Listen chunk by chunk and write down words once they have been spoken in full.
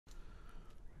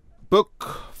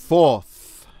Book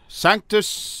 4th,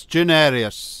 Sanctus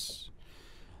Januarius.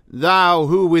 Thou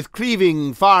who with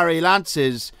cleaving fiery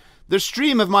lances the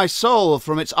stream of my soul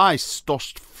from its ice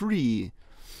dost free,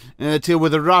 till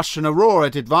with a rush and a roar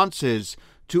it advances,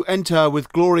 to enter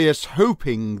with glorious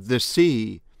hoping the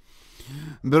sea.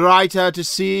 Brighter to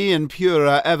see and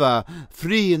purer ever,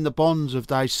 free in the bonds of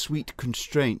thy sweet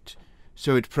constraint,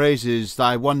 so it praises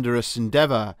thy wondrous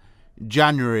endeavour,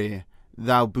 January,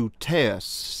 thou beauteous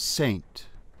saint.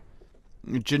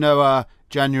 Genoa,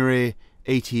 January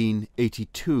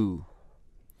 1882.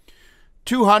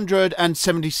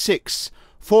 276.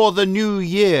 For the new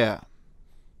year.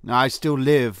 I still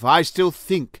live, I still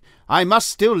think, I must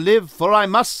still live, for I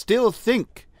must still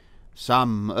think.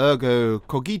 Sum, ergo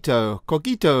cogito,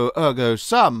 cogito ergo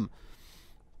sum.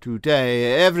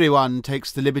 Today everyone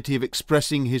takes the liberty of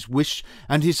expressing his wish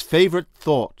and his favourite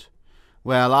thought.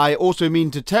 Well, I also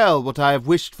mean to tell what I have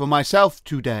wished for myself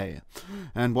today,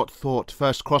 and what thought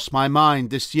first crossed my mind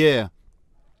this year.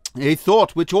 A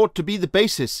thought which ought to be the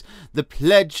basis, the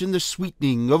pledge and the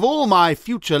sweetening of all my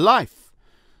future life.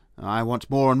 I want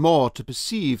more and more to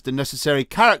perceive the necessary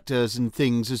characters in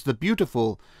things as the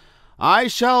beautiful. I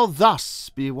shall thus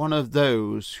be one of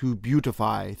those who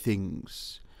beautify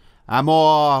things.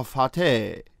 Amor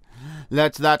fati.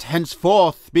 Let that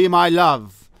henceforth be my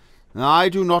love. I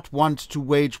do not want to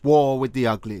wage war with the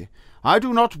ugly. I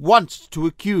do not want to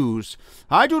accuse.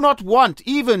 I do not want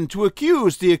even to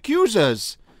accuse the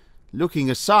accusers. Looking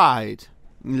aside,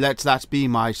 let that be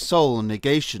my sole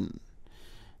negation.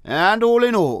 And all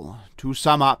in all, to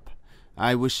sum up,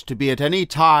 I wish to be at any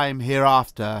time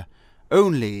hereafter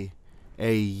only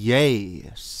a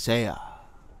yea-sayer.